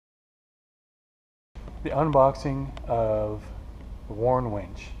the unboxing of the worn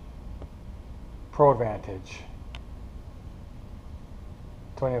winch, Provantage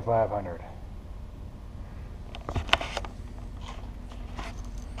 2500.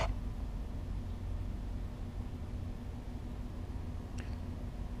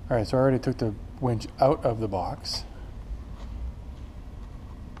 Alright, so I already took the winch out of the box.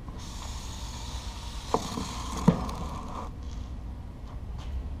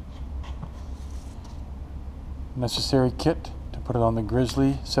 Necessary kit to put it on the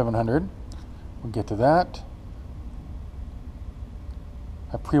Grizzly 700. We'll get to that.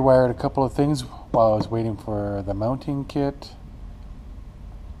 I pre-wired a couple of things while I was waiting for the mounting kit.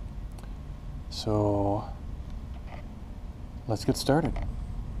 So let's get started.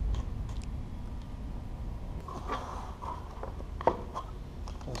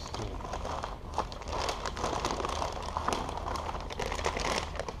 Let's see.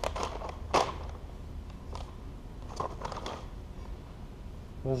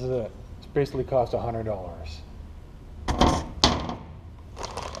 This is it. It's basically cost $100.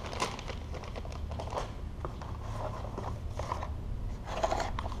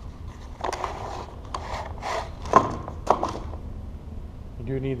 You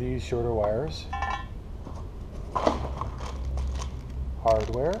do need these shorter wires,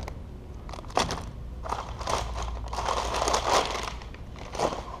 hardware,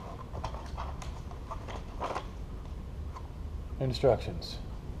 instructions.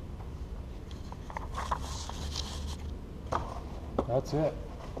 That's it.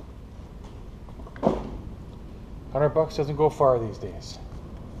 $100 doesn't go far these days.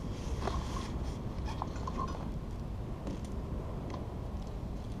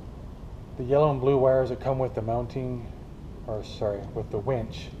 The yellow and blue wires that come with the mounting, with the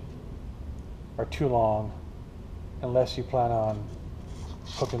winch, are too long unless you plan on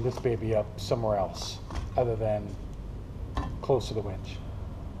hooking this baby up somewhere else other than close to the winch.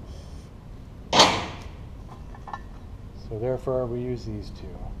 So therefore we use these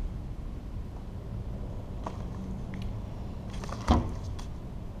two.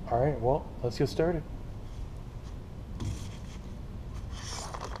 Alright, well, let's get started.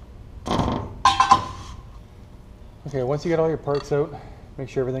 Okay, once you get all your parts out, make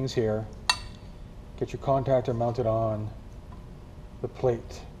sure everything's here. Get your contactor mounted on the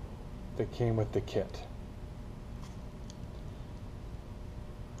plate that came with the kit.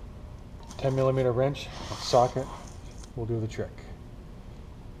 10mm wrench, socket will do the trick.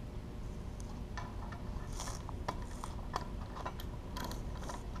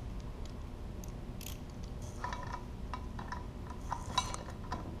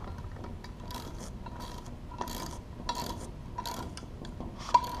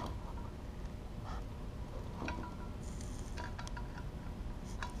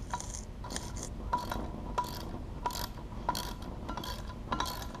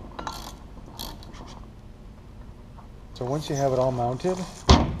 So once you have it all mounted,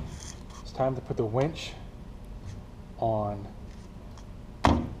 it's time to put the winch on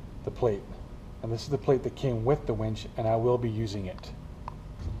the plate. And this is the plate that came with the winch, and I will be using it.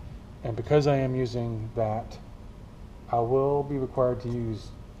 And because I am using that, I will be required to use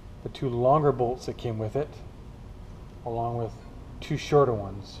the two longer bolts that came with it, along with two shorter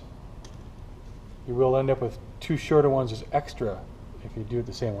ones. You will end up with two shorter ones as extra if you do it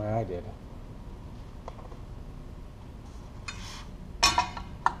the same way I did.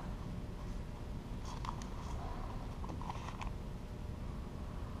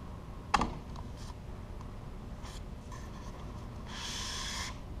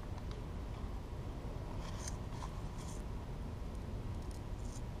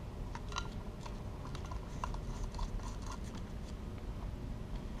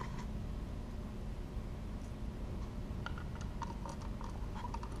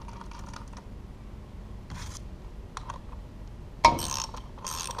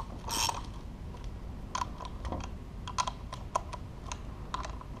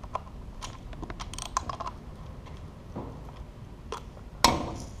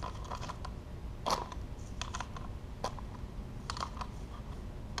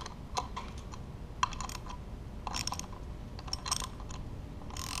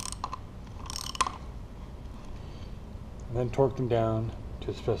 And then torque them down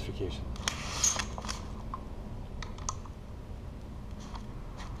to specification.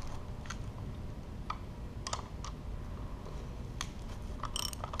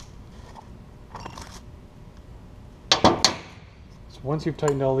 So once you've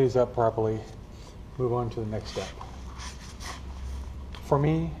tightened all these up properly, move on to the next step. For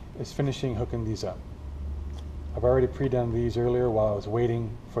me, it's finishing hooking these up. I've already pre-done these earlier while I was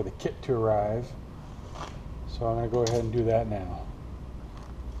waiting for the kit to arrive. So I'm going to go ahead and do that now.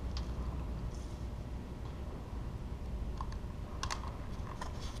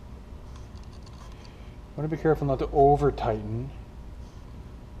 I want to be careful not to over tighten,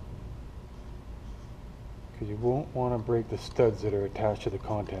 because you won't want to break the studs that are attached to the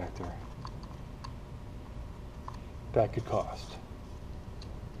contactor. That could cost.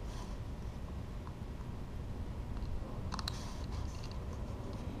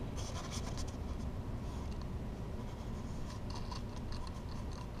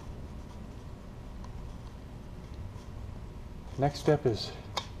 Next step is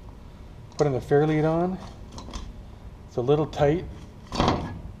putting the fair lead on. It's a little tight,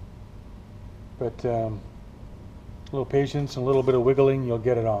 but a little patience and a little bit of wiggling, you'll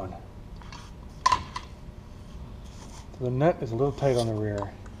get it on. So the nut is a little tight on the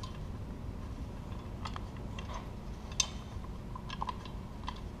rear.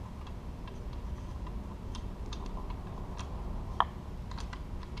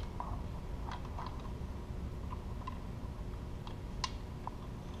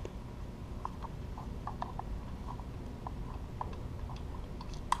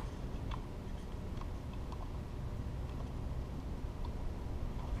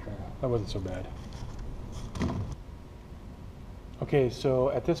 That wasn't so bad. Okay,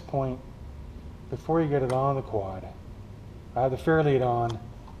 so at this point, before you get it on the quad, I have the fair lead on,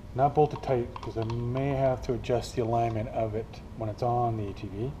 not bolted tight because I may have to adjust the alignment of it when it's on the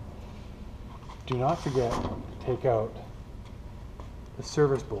ATV. Do not forget to take out the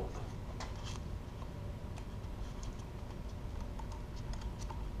service bolt.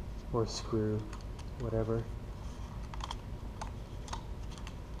 Or screw, whatever.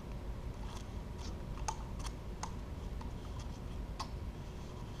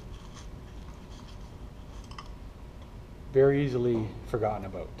 Very easily forgotten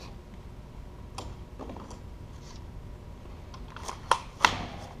about.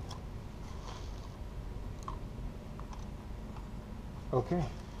 Okay,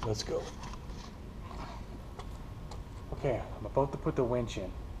 let's go. Okay, I'm about to put the winch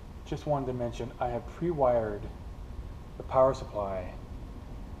in. Just wanted to mention I have pre-wired the power supply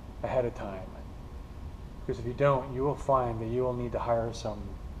ahead of time. Because if you don't, you will find that you will need to hire some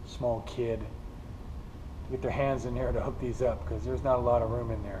small kid get their hands in there to hook these up, because there's not a lot of room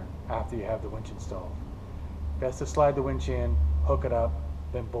in there after you have the winch installed. Best to slide the winch in, hook it up,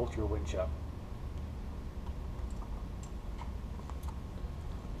 then bolt your winch up.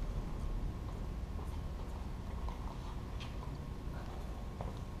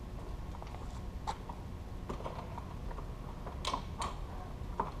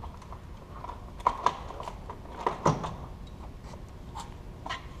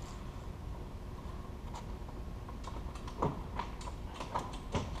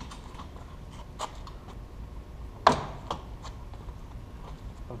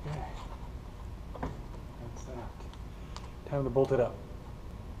 Okay, that's that. Time to bolt it up.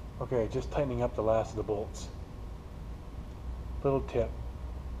 Okay, just tightening up the last of the bolts. Little tip.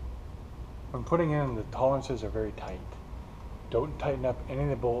 When putting in, the tolerances are very tight. Don't tighten up any of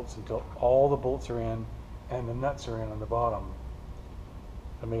the bolts until all the bolts are in and the nuts are in on the bottom.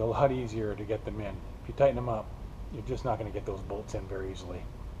 It'll make it a lot easier to get them in. If you tighten them up, you're just not going to get those bolts in very easily.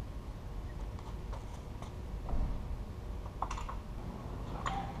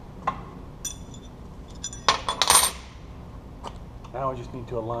 Now I just need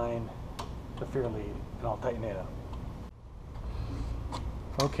to align the fair lead and I'll tighten it up.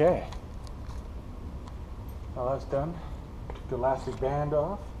 Okay. Now that's done. Took the elastic band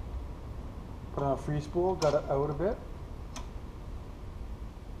off. Put on a free spool, got it out a bit.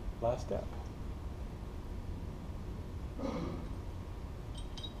 Last step.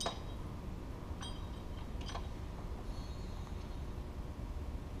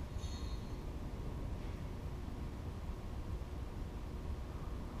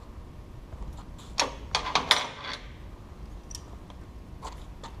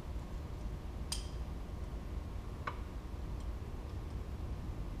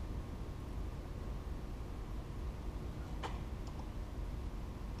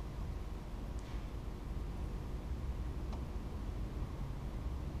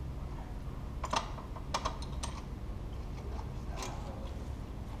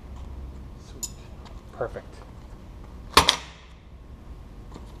 Perfect.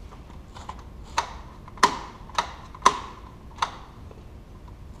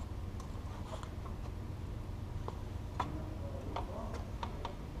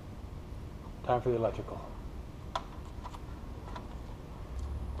 Time for the electrical.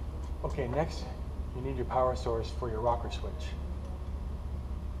 Okay, next you need your power source for your rocker switch.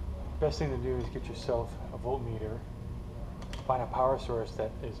 Best thing to do is get yourself a voltmeter. Find a power source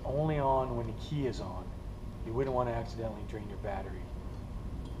that is only on when the key is on. You wouldn't want to accidentally drain your battery.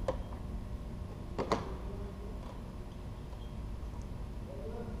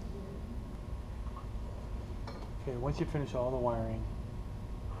 Okay, once you finish all the wiring,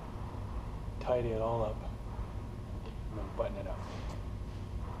 tidy it all up, and then button it up.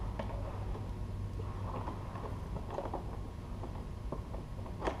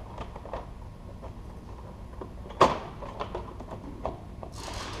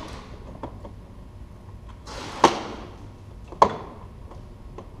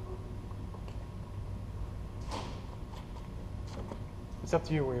 It's up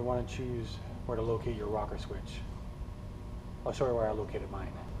to you where you want to choose where to locate your rocker switch. I'll show you where I located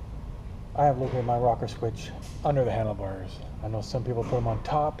mine. I have located my rocker switch under the handlebars. I know some people put them on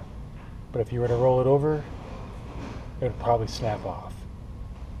top, but if you were to roll it over, it would probably snap off.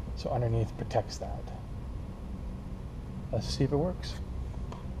 So underneath protects that. Let's see if it works.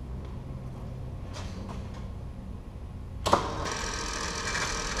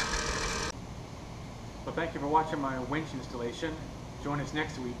 Well, thank you for watching my winch installation. Join us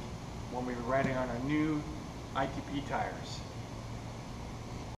next week when we'll be riding on our new ITP tires.